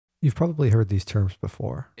You've probably heard these terms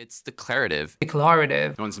before. It's declarative.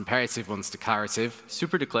 Declarative. One's imperative, one's declarative.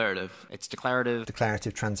 Super declarative. It's declarative.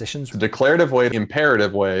 Declarative transitions. Declarative way,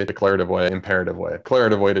 imperative way, declarative way, imperative way.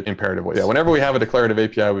 Declarative way to imperative way. Yeah, whenever we have a declarative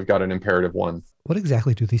API, we've got an imperative one. What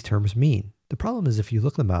exactly do these terms mean? The problem is if you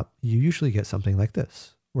look them up, you usually get something like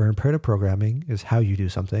this, where imperative programming is how you do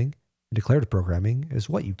something, and declarative programming is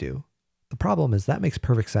what you do. The problem is that makes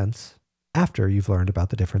perfect sense after you've learned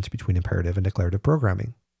about the difference between imperative and declarative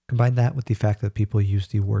programming. Combine that with the fact that people use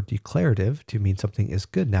the word declarative to mean something is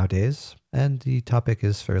good nowadays, and the topic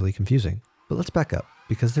is fairly confusing. But let's back up,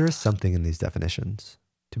 because there is something in these definitions.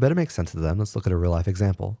 To better make sense of them, let's look at a real-life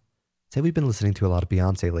example. Say we've been listening to a lot of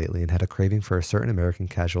Beyonce lately and had a craving for a certain American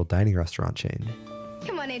casual dining restaurant chain.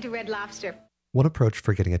 Come on into Red Lobster. One approach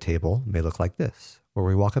for getting a table may look like this, where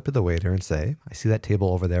we walk up to the waiter and say, I see that table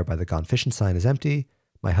over there by the Gone Fishing sign is empty.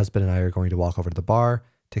 My husband and I are going to walk over to the bar,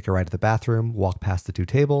 take a ride to the bathroom, walk past the two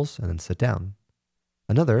tables, and then sit down.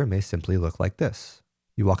 Another may simply look like this.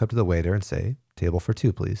 You walk up to the waiter and say, table for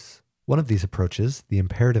two, please. One of these approaches, the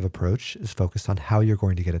imperative approach, is focused on how you're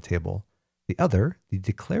going to get a table. The other, the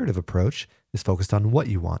declarative approach, is focused on what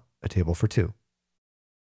you want, a table for two.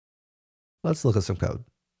 Let's look at some code.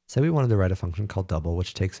 Say we wanted to write a function called double,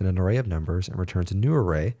 which takes in an array of numbers and returns a new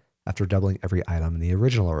array after doubling every item in the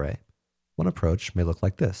original array. One approach may look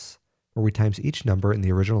like this, where we times each number in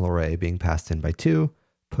the original array being passed in by 2,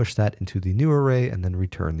 push that into the new array, and then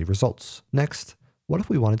return the results. Next, what if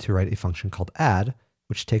we wanted to write a function called add,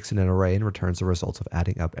 which takes in an array and returns the results of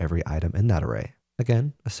adding up every item in that array?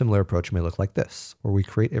 Again, a similar approach may look like this, where we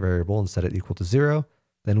create a variable and set it equal to 0,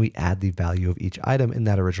 then we add the value of each item in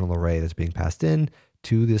that original array that's being passed in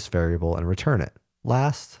to this variable and return it.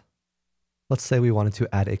 Last, let's say we wanted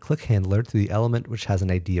to add a click handler to the element which has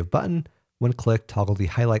an ID of button. When clicked, toggle the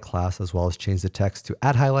highlight class as well as change the text to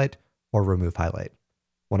add highlight or remove highlight.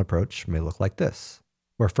 One approach may look like this,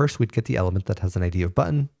 where first we'd get the element that has an ID of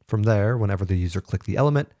button. From there, whenever the user clicked the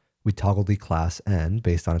element, we toggle the class and,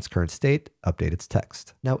 based on its current state, update its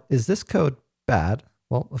text. Now, is this code bad?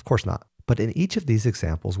 Well, of course not. But in each of these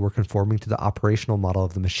examples, we're conforming to the operational model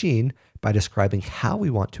of the machine by describing how we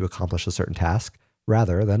want to accomplish a certain task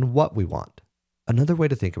rather than what we want. Another way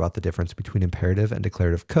to think about the difference between imperative and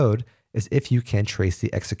declarative code is if you can trace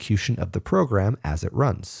the execution of the program as it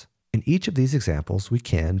runs. In each of these examples, we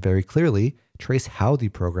can very clearly trace how the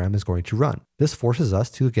program is going to run. This forces us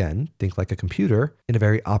to, again, think like a computer in a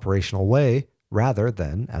very operational way rather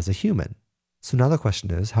than as a human. So now the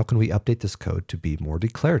question is, how can we update this code to be more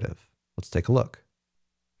declarative? Let's take a look.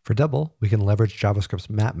 For double, we can leverage JavaScript's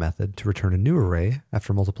map method to return a new array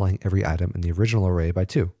after multiplying every item in the original array by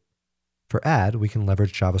 2. For add, we can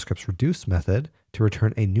leverage JavaScript's reduce method to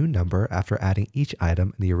return a new number after adding each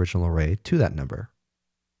item in the original array to that number.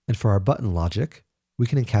 And for our button logic, we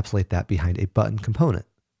can encapsulate that behind a button component.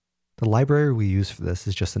 The library we use for this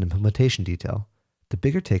is just an implementation detail. The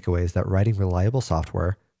bigger takeaway is that writing reliable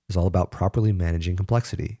software is all about properly managing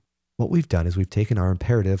complexity. What we've done is we've taken our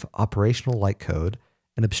imperative operational-like code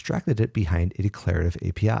and abstracted it behind a declarative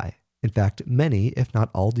API. In fact, many, if not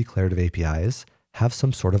all declarative APIs, have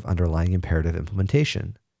some sort of underlying imperative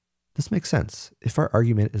implementation. This makes sense. If our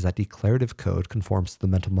argument is that declarative code conforms to the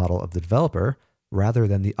mental model of the developer rather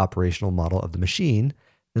than the operational model of the machine,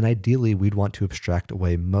 then ideally we'd want to abstract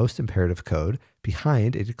away most imperative code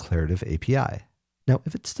behind a declarative API. Now,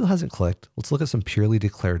 if it still hasn't clicked, let's look at some purely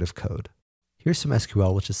declarative code. Here's some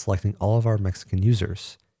SQL which is selecting all of our Mexican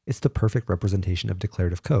users. It's the perfect representation of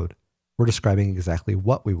declarative code. We're describing exactly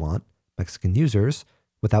what we want, Mexican users,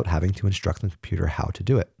 without having to instruct the computer how to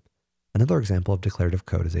do it. Another example of declarative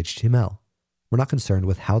code is HTML. We're not concerned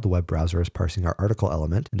with how the web browser is parsing our article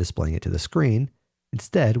element and displaying it to the screen.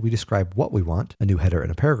 Instead, we describe what we want, a new header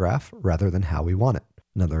and a paragraph, rather than how we want it.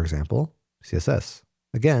 Another example, CSS.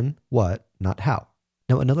 Again, what, not how.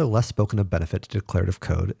 Now, another less spoken of benefit to declarative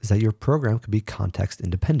code is that your program can be context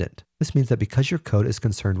independent. This means that because your code is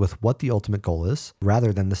concerned with what the ultimate goal is,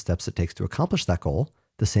 rather than the steps it takes to accomplish that goal,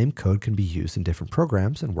 the same code can be used in different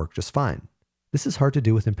programs and work just fine. This is hard to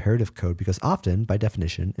do with imperative code because often, by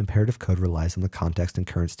definition, imperative code relies on the context and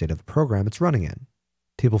current state of the program it's running in.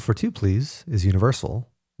 Table for two, please, is universal,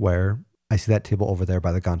 where I see that table over there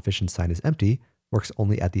by the Gone Fishing sign is empty, works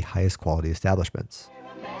only at the highest quality establishments.